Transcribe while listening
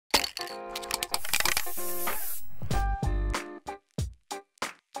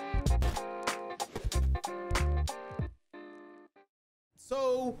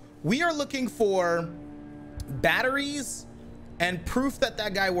We are looking for batteries and proof that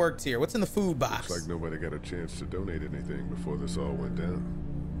that guy worked here. What's in the food box? Looks like nobody got a chance to donate anything before this all went down.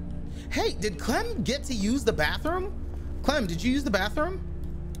 Hey, did Clem get to use the bathroom? Clem, did you use the bathroom?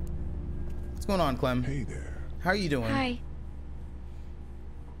 What's going on, Clem? Hey there. How are you doing? Hi.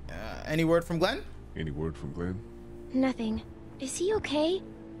 Any word from Glenn? Any word from Glenn? Nothing. Is he okay?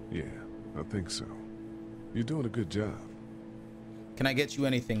 Yeah, I think so. You're doing a good job. Can I get you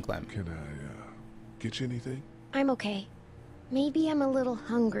anything, Clem? Can I, get you anything? I'm okay. Maybe I'm a little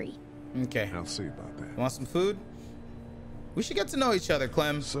hungry. Okay. I'll see about that. You want some food? We should get to know each other,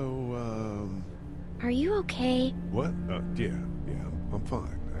 Clem. So, Are you okay? what? Yeah, I'm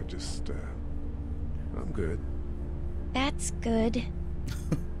fine. I just, I'm good. That's good.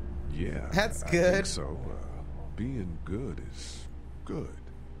 Yeah. That's I good. think so, being good is good,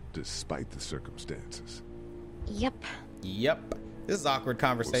 despite the circumstances. Yep. Yep. This is awkward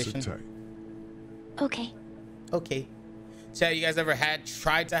conversation. Well, sit tight. Okay. Okay. Chad, you guys ever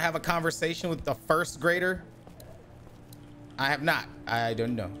tried to have a conversation with the first grader? I have not. I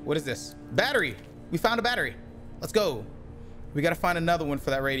don't know. What is this? Battery. We found a battery. Let's go. We got to find another one for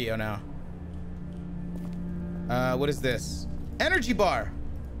that radio now. What is this? Energy bar.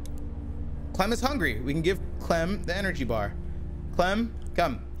 Clem is hungry. We can give Clem the energy bar. Clem,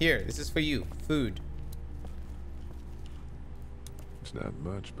 come. Here. This is for you. Food. It's not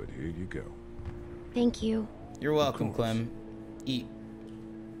much, but here you go. Thank you. You're welcome, Clem. Eat.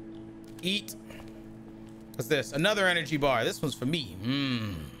 Eat. What's this? Another energy bar. This one's for me.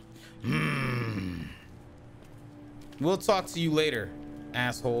 We'll talk to you later,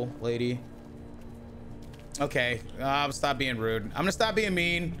 asshole lady. Okay, I'll stop being rude. I'm gonna stop being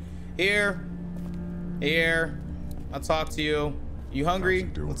mean. Here. I'll talk to you. You hungry?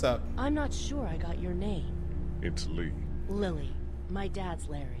 What's up? I'm not sure I got your name. It's Lee. Lily. My dad's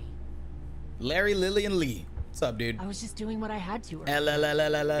Larry. Larry, Lily, and Lee. What's up, dude? I was just doing what I had to.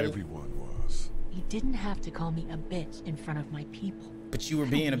 Everyone was. You didn't have to call me a bitch in front of my people. But you were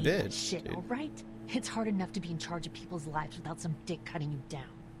being a Don't need that bitch. shit, dude. all right? It's hard enough to be in charge of people's lives without some dick cutting you down.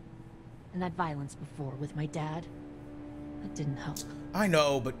 And that violence before with my dad, that didn't help. I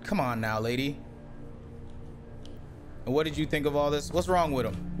know, but come on now, lady. And what did you think of all this? What's wrong with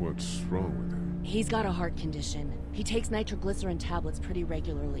him? What's wrong with him? He's got a heart condition. He takes nitroglycerin tablets pretty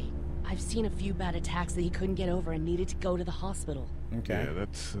regularly. I've seen a few bad attacks that he couldn't get over and needed to go to the hospital. Okay. Yeah,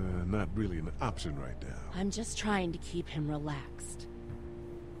 that's not really an option right now. I'm just trying to keep him relaxed.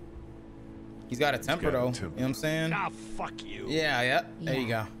 He's got a temper, though. You know what I'm saying? Ah, fuck you. Yeah. There you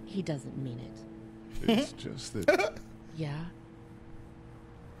go. He doesn't mean it. It's just that Yeah?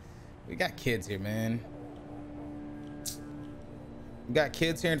 We got kids here, man. We got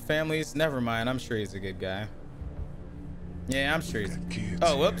kids here and families. Never mind. I'm sure he's a good guy. Yeah, I'm sure he's. got kids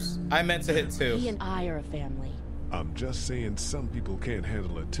Oh, whoops. I meant to hit two. He and I are a family. I'm just saying some people can't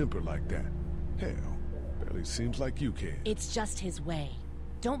handle a temper like that. Hell, barely seems like you can. It's just his way.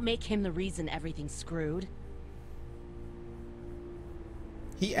 Don't make him the reason everything's screwed.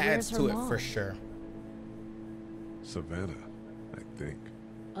 He adds Where's her to it mom? for sure. Savannah, I think.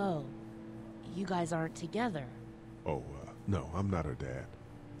 Oh, you guys aren't together. Oh, no, I'm not her dad.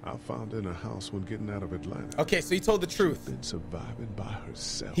 I found her in a house when getting out of Atlanta. Okay, so he told the truth. Been surviving by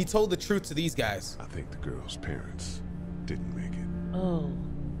herself. He told the truth to these guys. I think the girl's parents didn't make it. Oh,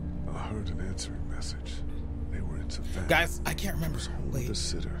 I heard an answering message. They were in Savannah. Guys, I can't remember. With Wait. the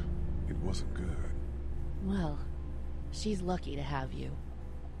sitter. It wasn't good. well, she's lucky to have you.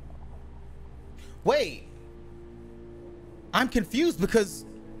 Wait. I'm confused because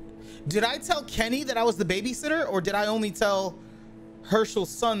did I tell Kenny that I was the babysitter, or did I only tell Herschel's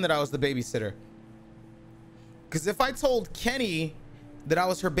son that I was the babysitter? Because if I told Kenny that I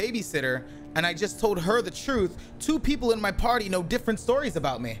was her babysitter and I just told her the truth, two people in my party know different stories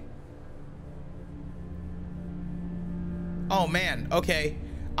about me. Oh man, okay.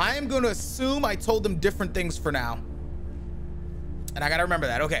 I am going to assume I told them different things for now. And I got to remember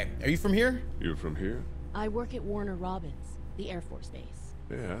that. Okay, are you from here? You're from here? I work at Warner Robins, the Air Force Base.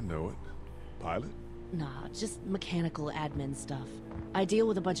 Yeah, I know it. Pilot? Nah, just mechanical admin stuff. I deal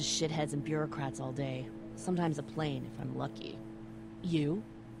with a bunch of shitheads and bureaucrats all day. Sometimes a plane, if I'm lucky. You?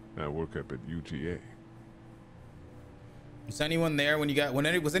 I work up at UGA. Was anyone there when you got,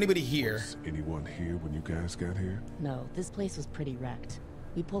 was anybody here? Was anyone here when you guys got here? No, this place was pretty wrecked.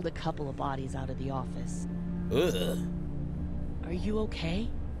 We pulled a couple of bodies out of the office. Ugh. Are you okay?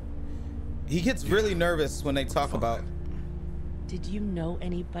 He gets really nervous when they talk about. Did you know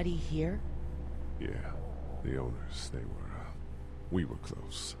anybody here? Yeah, the owners, we were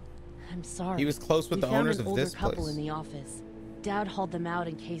close. I'm sorry. He was close with We the found owners an of older this couple place. in the office. Dad hauled them out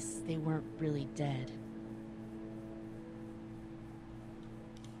in case they weren't really dead.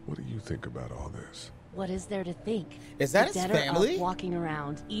 What do you think about all this? What is there to think? Is that The his dead are family? up walking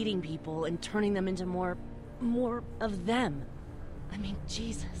around, eating people, and turning them into more of them. I mean,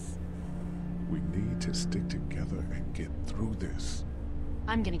 Jesus. We need to stick together and get through this.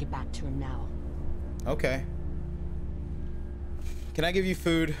 I'm gonna get back to him now. Okay. Can I give you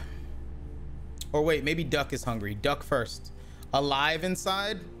food? Or wait, maybe Duck is hungry. Duck first. Alive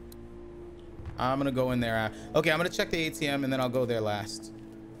inside? I'm gonna go in there. Okay, I'm gonna check the ATM and then I'll go there last.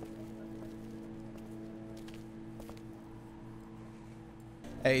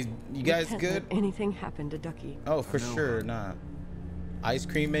 Hey, you guys Can't good? let anything happen to Ducky. Oh, for sure, nah. Ice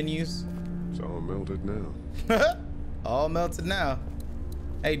cream menus? It's all melted now. All melted now.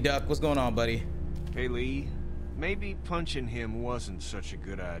 Hey, Duck, what's going on, buddy? Hey, Lee. Maybe punching him wasn't such a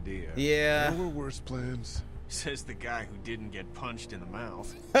good idea. Yeah. There were worse plans. Says the guy who didn't get punched in the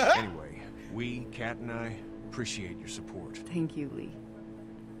mouth. Anyway, we, Kat and I, appreciate your support. Thank you, Lee.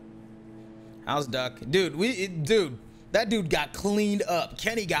 How's Duck? Dude, dude, that dude got cleaned up.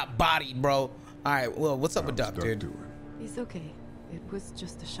 Kenny got bodied, bro. All right, well, what's up with How's Duck, Duck dude? doing? He's okay. It was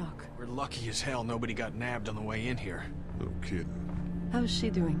just a shock. We're lucky as hell nobody got nabbed on the way in here. No kidding. How's she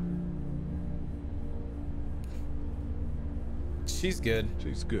doing? She's good.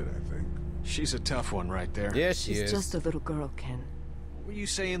 She's good, I think. She's a tough one right there. Yeah, she She's is. just a little girl, Ken. What were you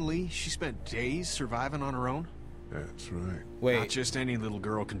saying, Lee? She spent days surviving on her own? That's right. Not Wait. just any little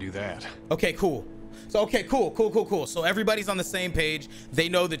girl can do that. Okay, cool. So, okay, cool. So everybody's on the same page. They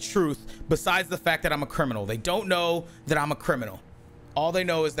know the truth besides the fact that I'm a criminal. They don't know that I'm a criminal. All they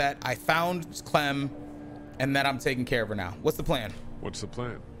know is that I found Clem and that I'm taking care of her now. What's the plan? What's the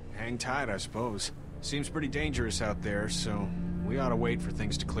plan? Hang tight, I suppose. Seems pretty dangerous out there, so we ought to wait for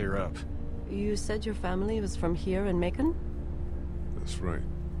things to clear up. You said your family was from here in Macon? That's right.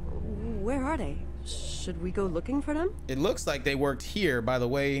 Where are they? Should we go looking for them? It looks like they worked here, by the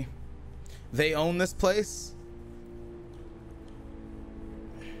way. They own this place.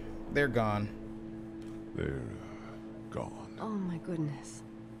 They're gone. They're gone. Oh my goodness.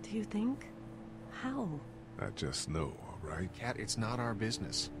 Do you think? How? I just know, all right? Kat, it's not our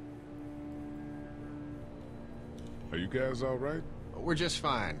business. Are you guys all right? We're just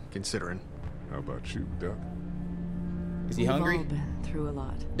fine, considering. How about you, Duck? Is he We've hungry? all been through a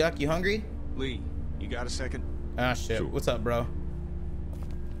lot. Duck, you hungry? Lee, you got a second? Ah, shit. Sure. What's up, bro?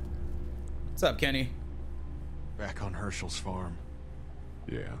 What's up, Kenny? Back on Herschel's farm.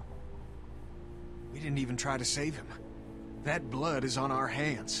 Yeah. We didn't even try to save him. That blood is on our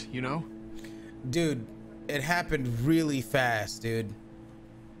hands, you know? Dude, it happened really fast, dude.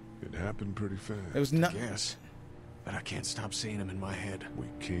 It happened pretty fast. It was not. Yes. But I can't stop seeing him in my head. We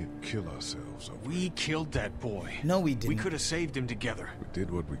can't kill ourselves over We it. killed that boy. No, we didn't. We could have saved him together. We did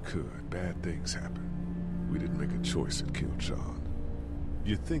what we could. Bad things happen. We didn't make a choice that killed Sean.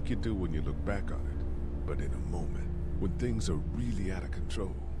 You think you do when you look back on it. But in a moment, when things are really out of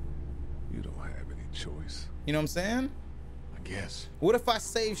control, you don't have any choice. You know what I'm saying? I guess. What if I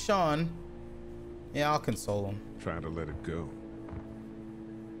save Sean? Yeah, I'll console him. Try to let it go.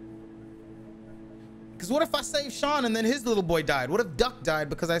 Because what if I saved Sean and then his little boy died? What if Duck died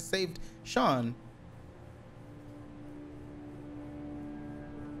because I saved Sean?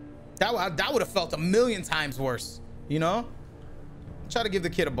 That would have felt a million times worse, you know? Try to give the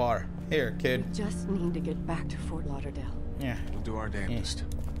kid a bar. Here, kid. We just need to get back to Fort Lauderdale. Yeah. We'll do our damnedest.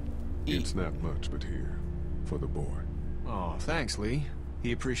 Eat. It's not much, but here. For the boy. Oh, thanks, Lee.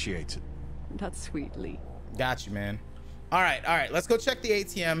 He appreciates it. That's sweet, Lee. Got you, man. All right. Let's go check the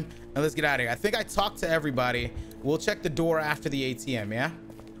ATM and let's get out of here. I think I talked to everybody. We'll check the door after the ATM, yeah?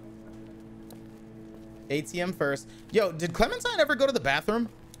 ATM first. Yo, did Clementine ever go to the bathroom?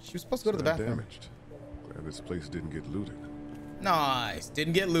 She was supposed to go to the Not bathroom. damaged. Glad this place didn't get looted. Nice.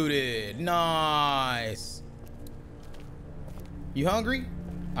 Didn't get looted. Nice. You hungry?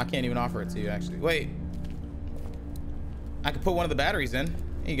 I can't even offer it to you, actually. Wait. I could put one of the batteries in.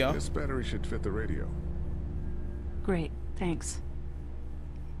 Here you go. This battery should fit the radio. Great, thanks.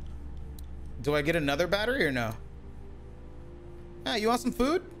 Do I get another battery or no? Ah, you want some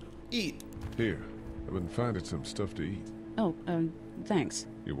food? Eat. Here. I've been finding some stuff to eat. Oh, thanks.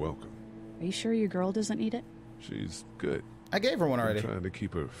 You're welcome. Are you sure your girl doesn't need it? She's good. I gave her one I'm already. trying to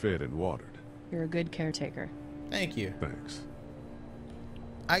keep her fed and watered. You're a good caretaker. Thank you. Thanks.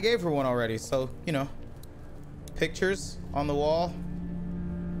 I gave her one already, so, you know. Pictures on the wall.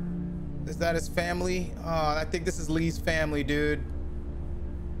 Is that his family? Oh, I think this is Lee's family, dude.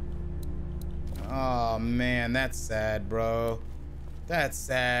 Oh, man, that's sad, bro. That's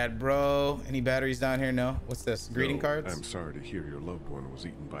sad, bro. Any batteries down here? No. What's this? Greeting No, cards? I'm sorry to hear your loved one was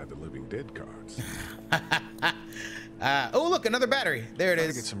eaten by the living dead cards. Oh, look, another battery. There it Try to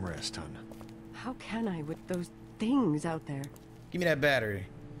is. get some rest, hon. How can I with those things out there? Give me that battery.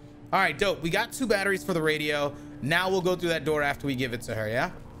 All right, dope. We got 2 batteries for the radio. Now we'll go through that door after we give it to her,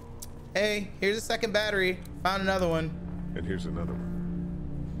 yeah? Hey, here's a second battery. Found another one. And here's another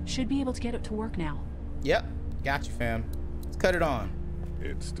one. Should be able to get it to work now. Yep. Got you, fam. Let's cut it on.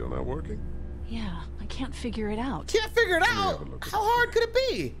 It's still not working? Yeah, I can't figure it out. Can't figure it out. have a look at How hard could it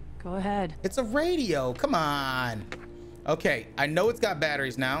be? Go ahead. It's a radio. Come on. Okay, I know it's got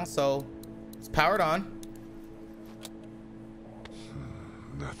batteries now, so it's powered on.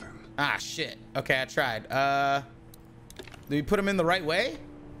 Nothing. Ah, shit. Okay, I tried. Do we put them in the right way?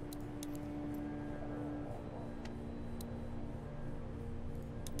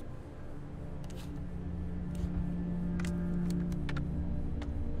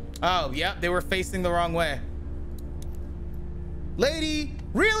 Oh, yep, they were facing the wrong way. Lady,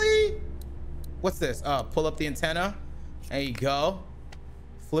 really? What's this? Oh, pull up the antenna. There you go.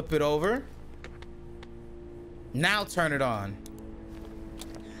 Flip it over. Now turn it on.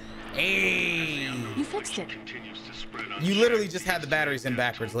 Hey. You fixed it. You literally just had the batteries in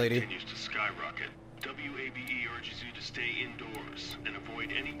backwards, lady. Continues to skyrocket. WABE urges you to stay indoors and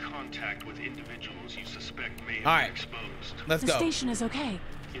avoid any contact with individuals you suspect may have All been right. exposed. Let's The go. station is okay.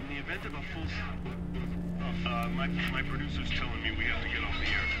 In the event of a full... my producer's telling me we have to get off the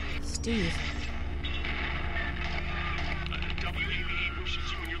air. Steve, WABE wishes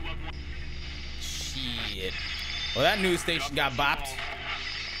you and your loved one... Shit. Well, that news station got bopped.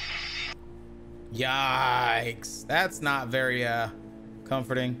 Yikes. That's not very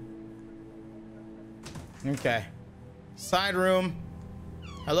comforting. Okay. Side room.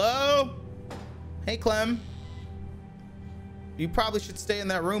 Hello? Hey, Clem. You probably should stay in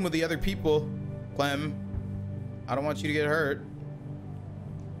that room with the other people, Clem. I don't want you to get hurt.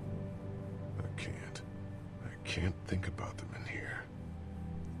 I can't think about them in here.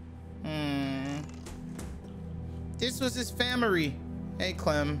 This was his family. Hey,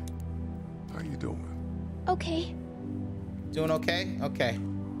 Clem. How you doing? Okay. Doing okay? Okay.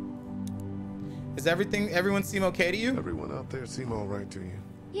 Is everyone seem okay to you? Everyone out there seem all right to you?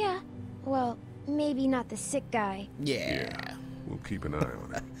 Yeah. Well, maybe not the sick guy. Yeah. We'll keep an eye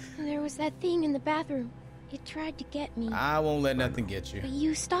on it. There was that thing in the bathroom. It tried to get me, I won't let nothing get you. but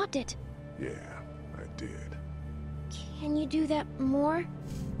you stopped it. Yeah, I did. Can you do that more?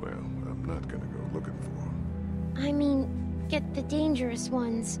 Well, I'm not gonna go looking for them. I mean, get the dangerous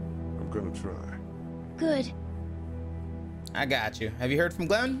ones. I'm gonna try. Good. I got you. Have you heard from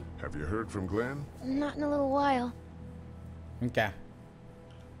Glenn? Have you heard from Glenn? Not in a little while. Okay.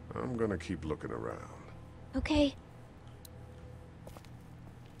 I'm gonna keep looking around. Okay.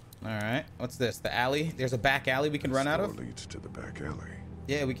 All right. What's this? The alley? There's a back alley we can run out of? Door leads to the back alley.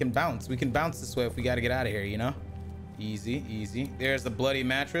 Yeah, we can bounce. We can bounce this way if we got to get out of here, you know? Easy, easy. There's the bloody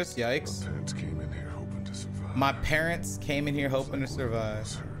mattress. Yikes. My parents came in here hoping to survive. My parents came in here hoping to Like when I survive.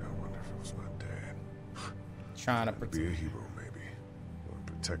 was hurt, I wonder if it was my dad. Trying to Be a protect. hero, maybe. Or a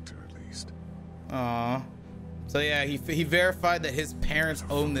protector, at least. Aw. So yeah, he verified that his parents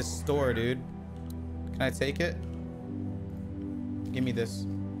own this store, dude. Can I take it? Give me this.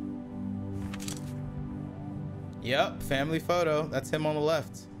 Yep, family photo. That's him on the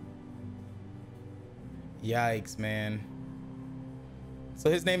left. Yikes, man.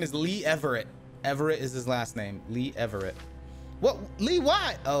 So his name is Lee Everett. Everett is his last name. Lee Everett. What? Lee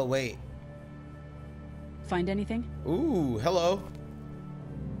what? Oh, wait. find anything? Ooh, hello.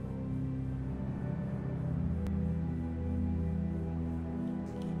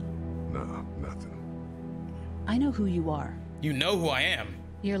 No, nothing. I know who you are. You know who I am.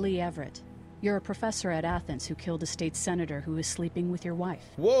 You're Lee Everett. You're a professor at Athens who killed a state senator who was sleeping with your wife.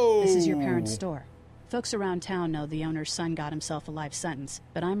 Whoa. This is your parents' store. Folks around town know the owner's son got himself a life sentence,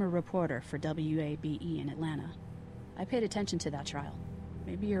 but I'm a reporter for WABE in Atlanta. I paid attention to that trial.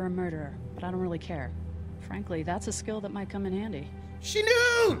 Maybe you're a murderer, but I don't really care. Frankly, that's a skill that might come in handy. She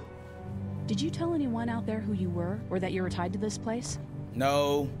knew. Did you tell anyone out there who you were, or that you were tied to this place?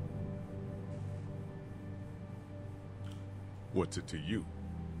 No. What's it to you?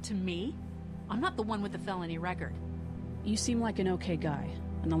 To me? I'm not the one with the felony record. You seem like an okay guy,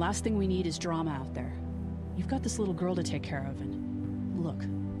 and the last thing we need is drama out there. You've got this little girl to take care of, and look,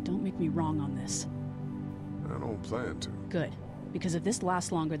 don't make me wrong on this. I don't plan to. Good, because if this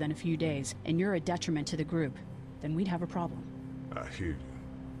lasts longer than a few days, and you're a detriment to the group, then we'd have a problem. I hear you.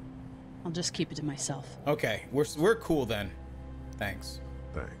 I'll just keep it to myself. Okay, we're cool then. Thanks.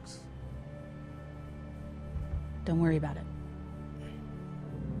 Thanks. Don't worry about it.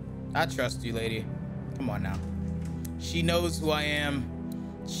 I trust you, lady. Come on now. She knows who I am.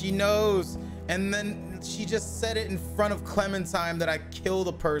 She knows. And then she just said it in front of Clementine that I killed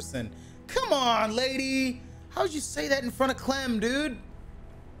a person. Come on, lady. How'd you say that in front of Clem, dude?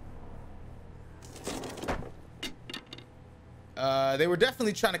 They were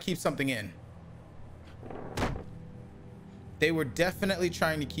definitely trying to keep something in. They were definitely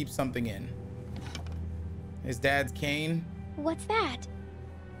trying to keep something in. His dad's cane. What's that?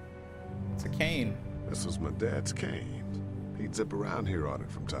 It's a cane. This was my dad's cane. He'd zip around here on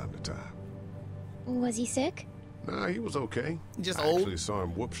it from time to time. Was he sick? Nah, he was okay. Just I old? actually saw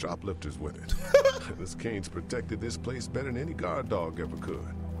him whoop shoplifters with it. This cane's protected this place better than any guard dog ever could.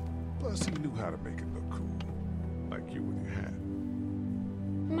 Plus, he knew how to make it look cool. Like you with your hat.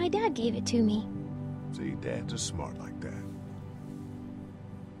 My dad gave it to me. See, dads are smart like that.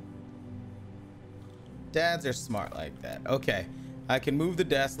 Dads are smart like that. Okay, I can move the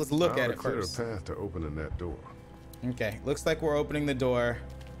desk. Let's look at it first. Clear a path to opening that door. Okay, looks like we're opening the door.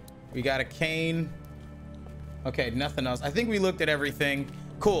 We got a cane. Okay, nothing else. I think we looked at everything.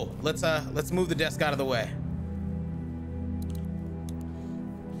 Cool. Let's move the desk out of the way.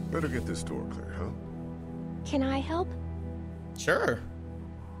 Better get this door clear, huh? Can I help? Sure.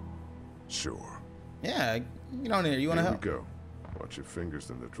 Sure. Yeah, get on here. You want to help? Here we go. Watch your fingers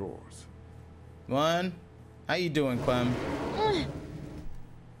in the drawers. One. How you doing, Clem?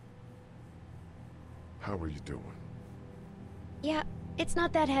 How are you doing? Yeah, it's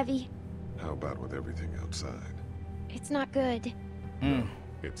not that heavy. How about with everything outside? It's not good. Mm.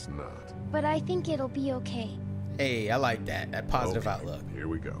 It's not. But I think it'll be okay. Hey, I like that. That positive Okay, outlook. Here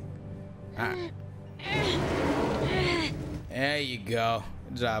we go. All right. There you go.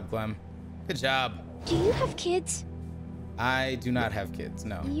 Good job, Clem. Good job. Do you have kids? I do not have kids,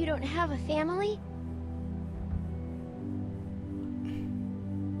 no. You don't have a family?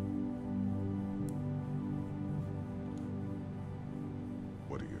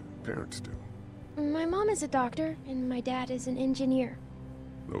 What do your parents do? My mom is a doctor, and my dad is an engineer.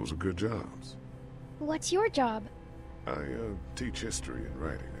 Those are good jobs. What's your job? I teach history and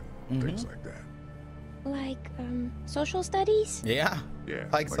writing and things like that. Like, social studies? Yeah? Yeah,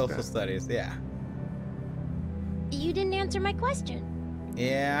 Like social that. studies, yeah. You didn't answer my question.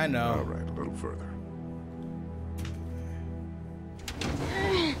 Yeah, I know. All right, a little further.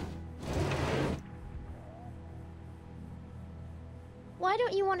 Why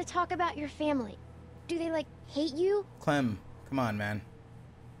don't you want to talk about your family? Do they, like, hate you? Clem, come on, man.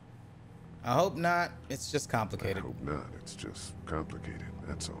 I hope not. It's just I complicated. hope not. It's just complicated.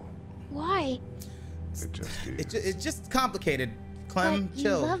 That's all. Why? It just is. It's just complicated. Clem, But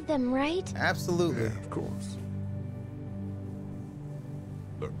chill. you love them, right? Absolutely. Yeah, of course.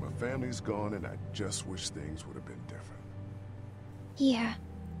 Look, my family's gone, and I just wish things would have been different. Yeah.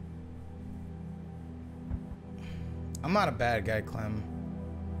 I'm not a bad guy, Clem.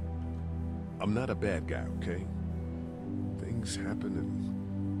 I'm not a bad guy, okay? Things happened,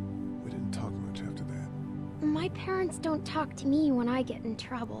 and we didn't talk much after that. My parents don't talk to me when I get in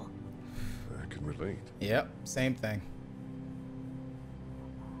trouble. I can relate. Yep, same thing.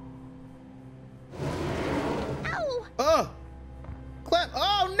 Ow! Oh! Clem,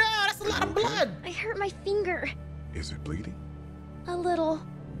 oh no, that's a lot of blood! I hurt my finger. Is it bleeding? A little.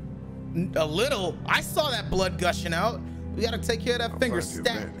 A little? I saw that blood gushing out. We gotta take care of that finger Find your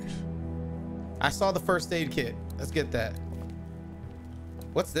stat. bandage. I saw the first aid kit. Let's get that.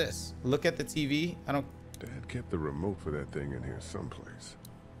 What's this? Look at the TV. I don't. Dad kept the remote for that thing in here someplace.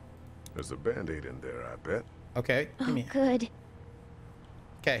 There's a Band-Aid in there, I bet. Okay, give Oh, me. good.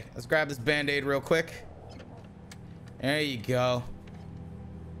 Okay, let's grab this Band-Aid real quick. There you go.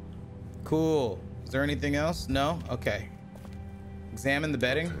 Cool. Is there anything else? No? Okay. Examine the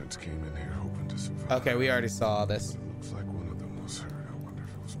bedding. Parents came in here hoping to survive. Okay, we already saw this. But it looks like one of them was hurt. I wonder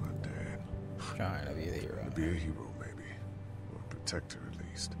if it was my dad. Trying to be the hero. To be a hero, maybe. Or a protector, at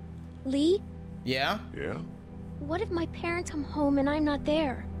least. Lee, Yeah? Yeah? what if my parents come home and I'm not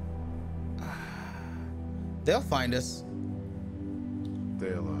there? They'll find us.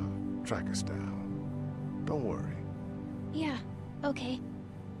 They'll, track us down. Don't worry. Yeah, okay.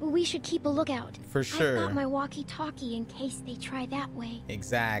 We should keep a lookout. For sure. I've got my walkie-talkie in case they try that way.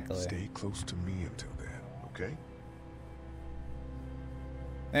 Exactly. Stay close to me until then, okay?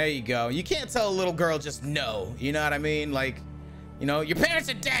 There you go. You can't tell a little girl just no. You know what I mean? Like, you know, your parents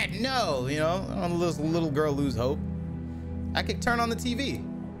are dead. No. You know, I don't let a little girl lose hope. I could turn on the TV.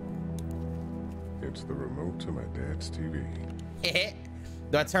 It's the remote to my dad's TV.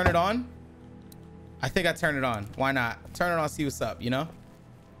 Do I turn it on? I think I turn it on. Why not? Turn it on, see what's up, you know?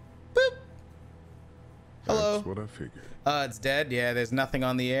 Boop. Hello. Hello? That's what I figured. It's dead. Yeah, there's nothing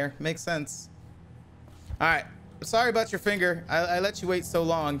on the air. Makes sense. All right. Sorry about your finger. I let you wait so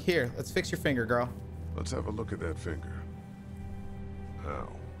long. Here, let's fix your finger, girl. Let's have a look at that finger. Ow.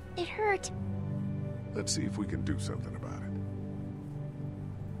 It hurt. Let's see if we can do something about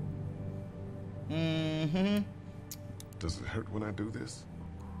it. Mm-hmm. Does it hurt when I do this?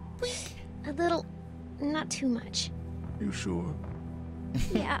 A little. Not too much. You sure?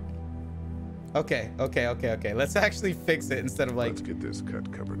 Yeah. Okay. Let's actually fix it instead of like... Let's get this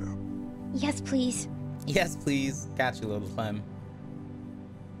cut covered up. Yes, please. Yes, please. Got you, little Clem.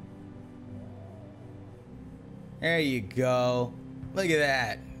 There you go. Look at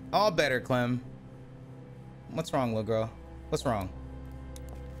that. All better, Clem. What's wrong, little girl? What's wrong?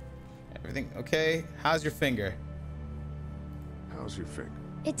 Everything okay? How's your finger? How's your finger?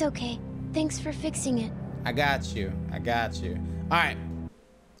 It's okay. Thanks for fixing it. I got you. All right.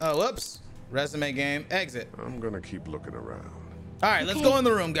 Oh, whoops. Resume game. Exit. I'm gonna keep looking around. All right, let's go in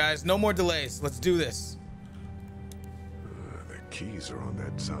the room, guys. No more delays. Let's do this. The keys are on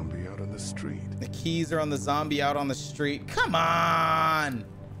that zombie out on the street. The keys are on the zombie out on the street. Come on.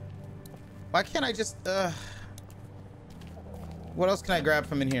 Why can't I just, what else can I grab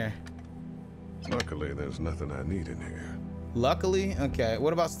from in here? Luckily, there's nothing I need in here. Luckily? Okay.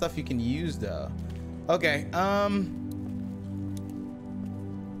 What about stuff you can use, though? Okay,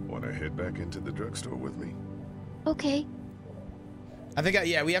 Wanna head back into the drugstore with me? Okay. I think,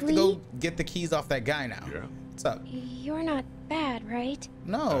 yeah, we have to go get the keys off that guy now. Yeah. What's up? You're not bad, right?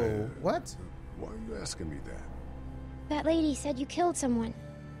 No. What? Why are you asking me that? That lady said you killed someone.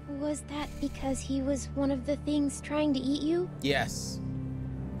 Was that because he was one of the things trying to eat you? Yes.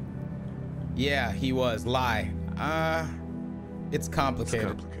 Yeah, he was. Lie. It's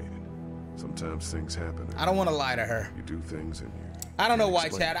complicated. It's complicated. Sometimes things happen. I don't want to lie to her. You do things and you... I don't know why,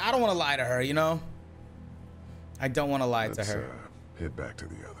 explain. Chad. I don't want to lie to her, you know? I don't want to lie to Let's, her. Head back to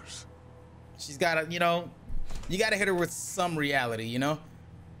the others. She's got to, you know, you got to hit her with some reality, you know?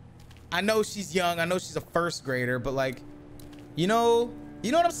 I know she's young. I know she's a first grader, but like, you know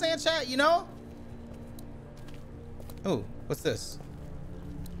what I'm saying, chat? You know? Oh, what's this?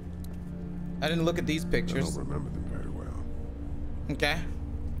 I didn't look at these I pictures. don't remember them very well. Okay.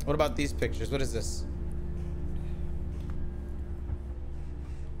 What about these pictures? What is this?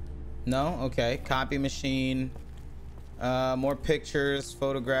 No? Okay. Copy machine. More pictures,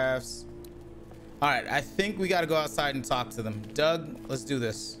 photographs. All right. I think we got to go outside and talk to them. Doug, let's do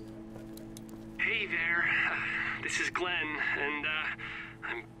this. Hey there. This is Glenn, and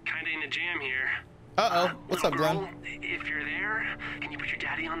I'm kind of in a jam here. Uh-oh. What's up, Girl, Glenn? if you're there, can you put your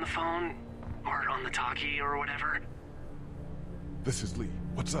daddy on the phone? Or on the talkie or whatever? This is Lee.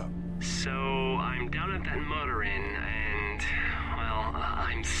 What's up? So, I'm down at that motor inn, and, well,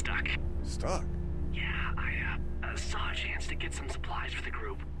 I'm stuck. Stuck? Yeah, I saw a chance to get some supplies for the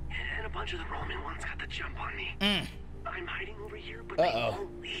group, and a bunch of the Roman ones got the jump on me. I'm hiding over here, but they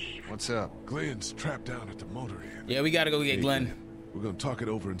won't leave. What's up? Glenn's trapped down at the motor inn. Yeah, we got to go get Hey, Glenn. We're gonna talk it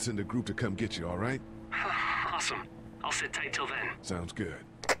over and send a group to come get you, all right? Awesome. I'll sit tight till then. Sounds good.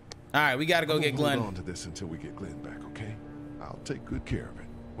 All right, we got to go get Glenn. Hold on to this until we get Glenn back, okay? I'll take good care of it.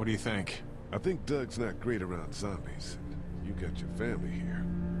 What do you think? I think Doug's not great around zombies. You got your family here.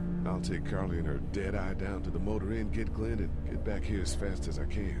 I'll take Carly and her dead eye down to the motor inn, get Glenn, and get back here as fast as I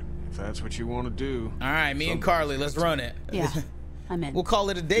can. If that's what you want to do. All right, me and Carly, let's run it. Yeah, I'm in. We'll call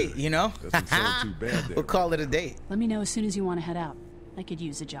it a date, you know? Doesn't sound too bad there. We'll call it a date. Let me know as soon as you want to head out. I could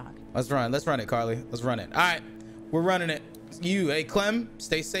use a jog. Let's run it, Carly. Let's run it. All right, we're running it. You, hey, Clem,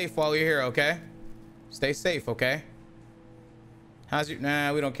 stay safe while you're here, okay? Stay safe, okay? How's your...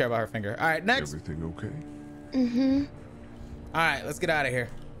 Nah, we don't care about her finger. All right, next. Everything okay? Mm-hmm. All right, let's get out of here.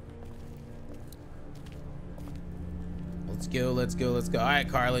 Let's go. All right,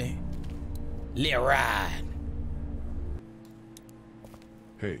 Carly. Let's ride.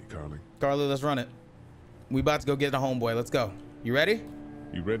 Hey, Carly. Carly, let's run it. We about to go get the homeboy. Let's go. You ready?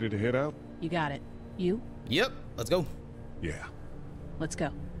 You ready to head out? You got it. You? Yep, let's go. Yeah. Let's go.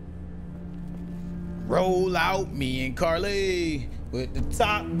 Roll out me and Carly with the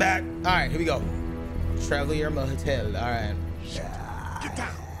top back. All right, here we go. Traveler Motel. All right. Get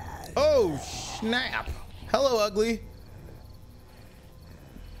down. Oh, snap. Hello, ugly.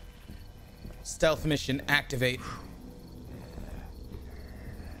 Stealth mission activate.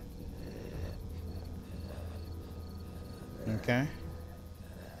 Okay.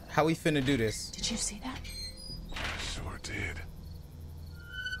 How we finna do this? Did you see that? Sure did.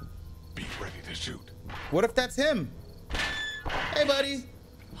 Be ready to shoot. What if that's him? Hey, buddy.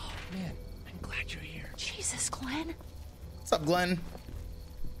 Oh, man. I'm glad you're here. Jesus, Glenn. What's up, Glenn?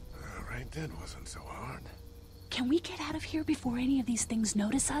 All right, that wasn't so hard. Can we get out of here before any of these things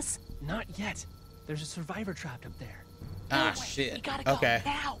notice us? Not yet. There's a survivor trapped up there. Ah, No way. shit. We gotta go Okay.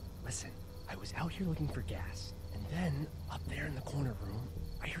 now. Listen, I was out here looking for gas, and then, up there in the corner room,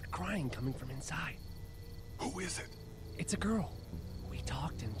 I heard crying coming from inside. Who is it? It's a girl. We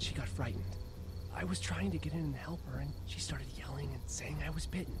talked and she got frightened. I was trying to get in and help her, and she started yelling and saying I was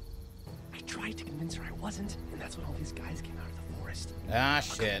bitten. I tried to convince her I wasn't, and that's when all these guys came out of the forest. Ah, A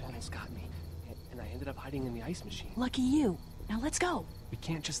couple shit. almost got me, and I ended up hiding in the ice machine. Lucky you. Now let's go. We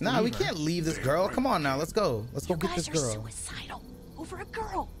can't just Nah, leave we her. can't leave this girl. Come on now, let's go. Let's go You get guys this are girl. suicidal over a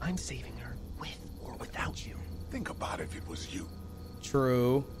girl. I'm saving her, with or without you. Think about if it was you.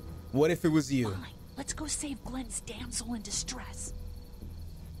 True. What if it was you? Fine. Let's go save Glenn's damsel in distress.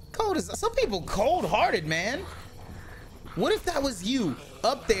 Cold as some people cold-hearted, man. What if that was you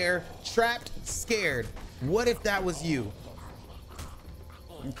up there, trapped, scared? What if that was you?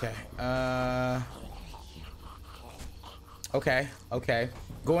 Okay. Okay.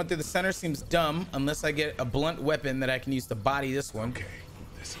 Going through the center seems dumb unless I get a blunt weapon that I can use to body this one. Okay,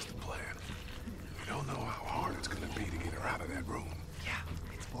 this is the plan. We don't know how hard it's gonna be to get her out of that room. Yeah,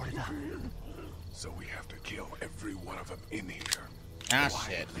 it's boarded up. So we have to kill every one of them in here. Ah,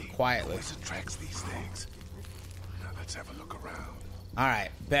 shit. Quietly. Noise attracts these things. Now let's have a look around. All right,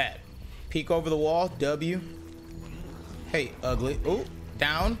 bet. Peek over the wall, W. Hey, ugly. Oh,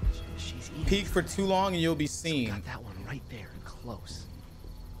 down. She's eating. Peek for too long and you'll be seen. Got that one right there, close.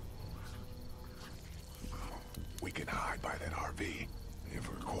 We can hide by that RV if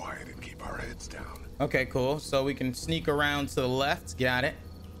we're quiet and keep our heads down. Okay, cool. So we can sneak around to the left. Got it.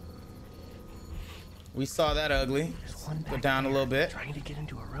 We saw that ugly. There's one Go back down a there, little bit. trying to get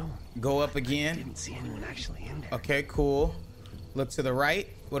into a room. Go up again. Didn't see anyone actually in there. Okay, cool. Look to the right.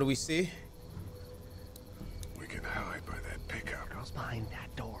 What do we see? We can hide by that pickup. Girls behind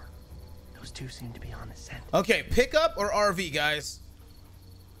that door. Those two seem to be on the scent. Okay, pickup or RV, guys?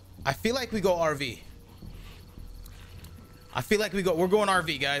 I feel like we go RV. We're going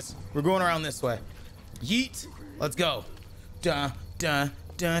RV, guys. We're going around this way. Yeet. Let's go. Dun, dun,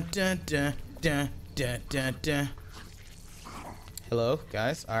 dun, dun, dun, dun, dun, dun, dun. Hello,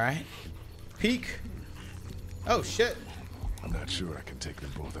 guys. All right. Peek. Oh, shit. I'm not sure I can take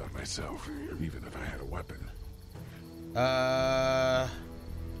them both out myself, even if I had a weapon.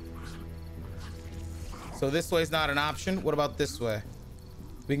 So this way's not an option. What about this way?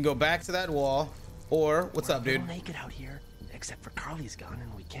 We can go back to that wall. Or, what's up, dude? We'll make it out here, except for Carly's gun,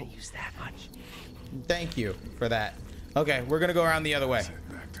 and we can't use that much. Thank you for that. Okay, we're gonna go around the other way. Head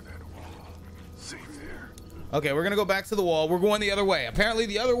back to that wall. Safe there. Okay, we're gonna go back to the wall. We're going the other way. Apparently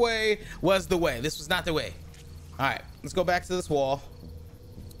the other way was the way. This was not the way. All right, let's go back to this wall.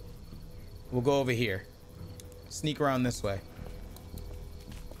 We'll go over here. Sneak around this way.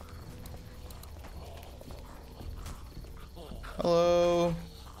 Hello.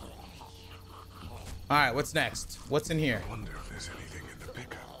 All right, what's next? What's in here? I wonder if there's anything in the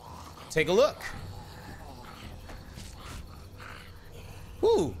pickup. Take a look.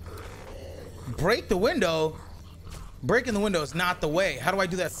 Ooh. Break the window. Breaking the window is not the way. How do I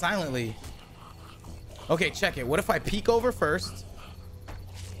do that silently? Okay, check it. What if I peek over first?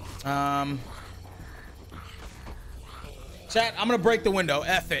 Chat, I'm gonna break the window.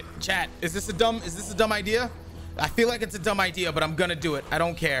 F it. Chat, is this a dumb idea? I feel like it's a dumb idea, but I'm gonna do it. I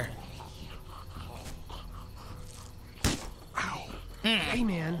don't care. Ow. Hey,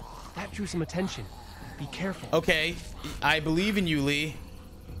 man, that drew some attention. Be careful. Okay, I believe in you, Lee.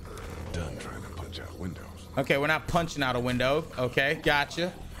 Done trying to punch out windows. Okay, we're not punching out a window. Okay,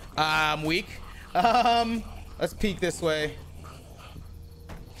 gotcha. I'm weak. Let's peek this way.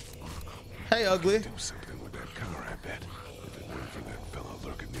 Hey, ugly. Do something with that car, I bet. If it weren't for that fella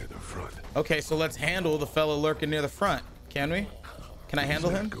lurking near the front. Okay, so let's handle the fellow lurking near the front. Can we? Can I handle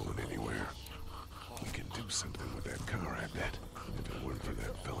He's him? not going anywhere. We can do something with that car, I bet. If it weren't for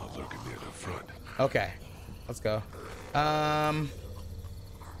that fella lurking near the front. Okay, let's go.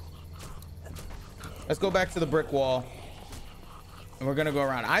 Let's go back to the brick wall. And we're gonna go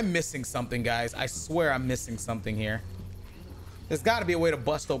around. I'm missing something, guys. I swear I'm missing something here. There's gotta be a way to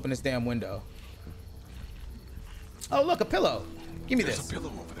bust open this damn window. Oh, look, a pillow. Give me There's this. a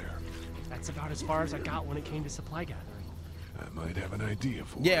pillow over there. That's about as far as I got when it came to supply gathering. I might have an idea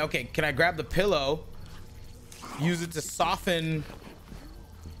for Yeah, it. okay. Can I grab the pillow? Use it to soften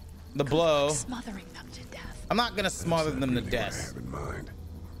the blow. Smothering them to death. I'm not gonna smother That's them to not really what I death. have in mind.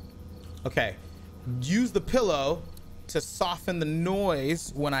 Okay. Use the pillow to soften the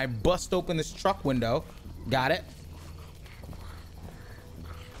noise when I bust open this truck window. Got it.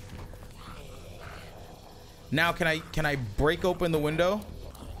 Now can I break open the window?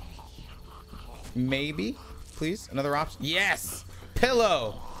 Maybe. please. Another option. Yes.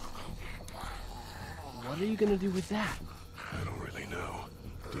 Pillow. What are you gonna do with that? I don't really know.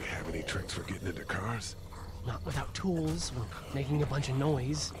 Do you have any tricks for getting into cars? Not without tools, or making a bunch of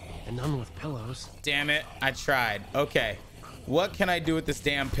noise, and none with pillows. Damn it. I tried. Okay. What can I do with this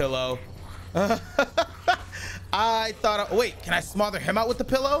damn pillow? I thought, wait, can I smother him out with the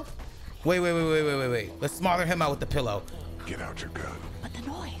pillow? Wait. Let's smother him out with the pillow. Get out your gun. But the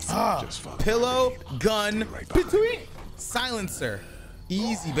noise. Just follow Pillow, the lead. gun, Right behind between. me. Silencer.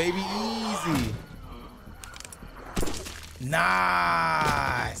 Easy, baby, easy.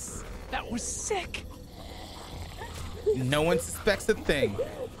 Nice. That was sick! No one suspects a thing.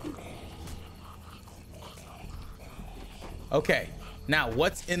 Okay, now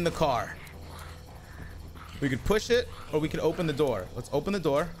what's in the car? We could push it or we could open the door. Let's open the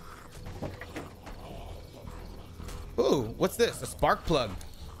door. Ooh, what's this? A spark plug.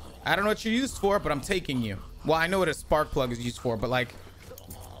 I don't know what you're used for, but I'm taking you. Well, I know what a spark plug is used for, but like,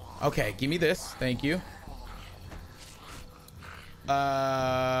 okay, give me this. Thank you.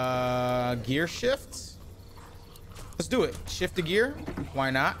 Gear shift. Let's do it. Shift the gear. Why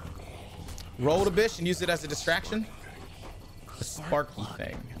not? Roll the bish and use it as a distraction. The sparky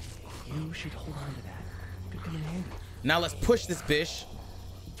thing. You should hold on to that. Could come in handy. Now let's push this bish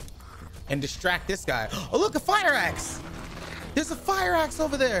and distract this guy. Oh, look, a fire axe. There's a fire axe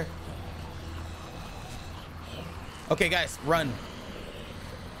over there. Okay, guys, run.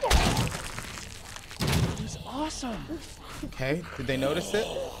 It's awesome! Okay, did they notice it?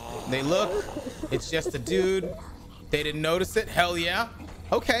 They look. It's just a dude. They didn't notice it. Hell yeah.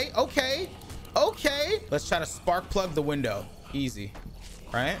 Okay. Let's try to spark plug the window. Easy,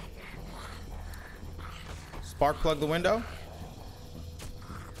 right? Spark plug the window.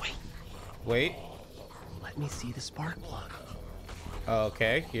 Wait. Let me see the spark plug.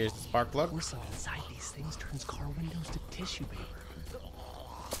 Okay, here's the spark plug. Porcelain inside these things turns car windows to tissue paper.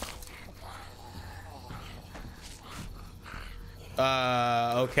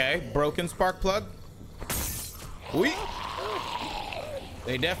 Okay, broken spark plug. We.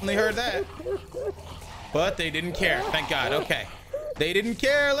 They definitely heard that, but they didn't care. Thank God. Okay, they didn't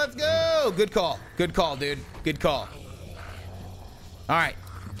care. Let's go. Good call, dude. Good call. All right,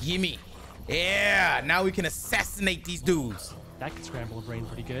 gimme. Yeah, now we can assassinate these dudes. That could scramble a brain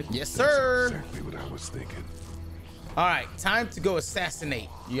pretty good. Yes, sir. That's exactly what I was thinking. All right, time to go assassinate.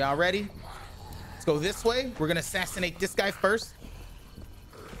 Y'all ready? Let's go this way. We're gonna assassinate this guy first.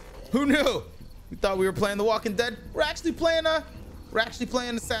 Who knew? We thought we were playing The Walking Dead. We're actually playing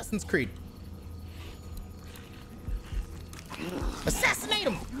Assassin's Creed. Assassinate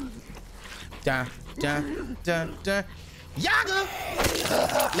him! Dun, dun, dun, dun. Yaga!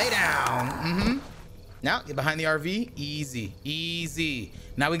 Lay down. Now, get behind the RV. Easy, easy.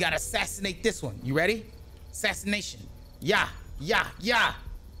 Now we gotta assassinate this one. You ready? Assassination. Yeah.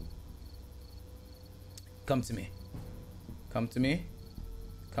 Come to me. Come to me.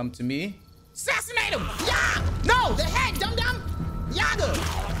 Come to me. Assassinate him! Yeah! No, the head, dum-dum! Yaga!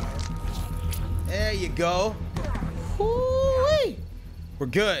 There you go. Woo-wee. We're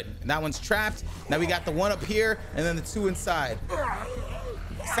good. That one's trapped. Now we got the one up here and then the two inside.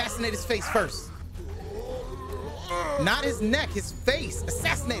 Assassinate his face first. Not his neck, his face.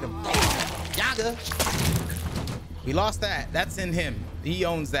 Assassinate him. Yaga. We lost that. That's in him. He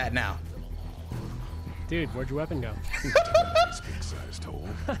owns that now. Dude, where'd your weapon go? Big-sized hole.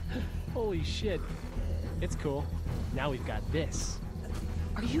 Holy shit. It's cool. Now we've got this.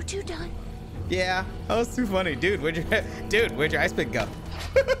 Are you two done? Yeah, that was too funny. Dude, where'd your ice pick go?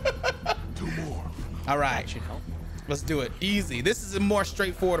 Two more. All right, That should help. let's do it. Easy. This is a more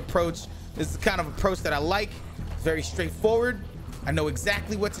straightforward approach. This is the kind of approach that I like. It's very straightforward. I know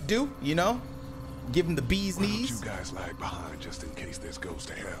exactly what to do, you know? Give him the bee's Why don't knees. you guys lag behind just in case this goes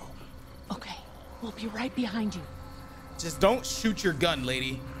to hell? Okay, we'll be right behind you. Just don't shoot your gun,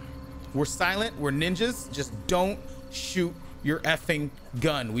 lady. We're silent, we're ninjas. Just don't shoot your effing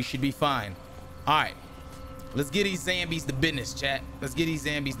gun. We should be fine. All right, let's get these zombies the business, chat. Let's get these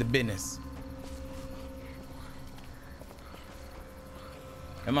zombies the business.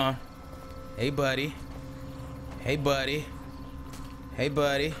 Come on. Hey, buddy. Hey, buddy. Hey,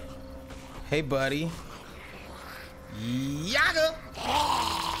 buddy. Hey, buddy. Yaga!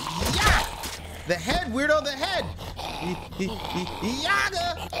 Yeah! The head, weirdo, the head!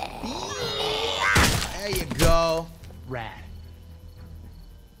 Yaga! Yeah! There you go. Rad.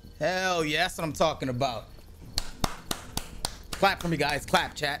 Hell yeah, that's what I'm talking about. Clap for me, guys.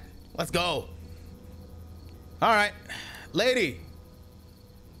 Clap, chat. Let's go. All right, lady.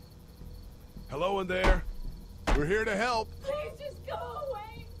 Hello in there. We're here to help. Please just go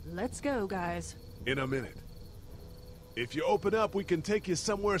away. Let's go, guys. In a minute. If you open up, we can take you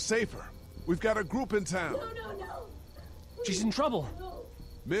somewhere safer. We've got a group in town. No. She's in trouble.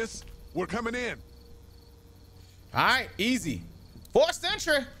 Miss, we're coming in. All right, easy. Forced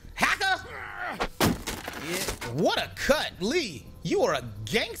entry. Hacker. Yeah, what a cut, Lee. You are a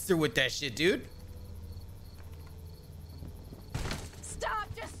gangster with that shit, dude. Stop!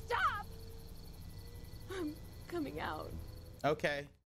 Just stop! I'm coming out. Okay.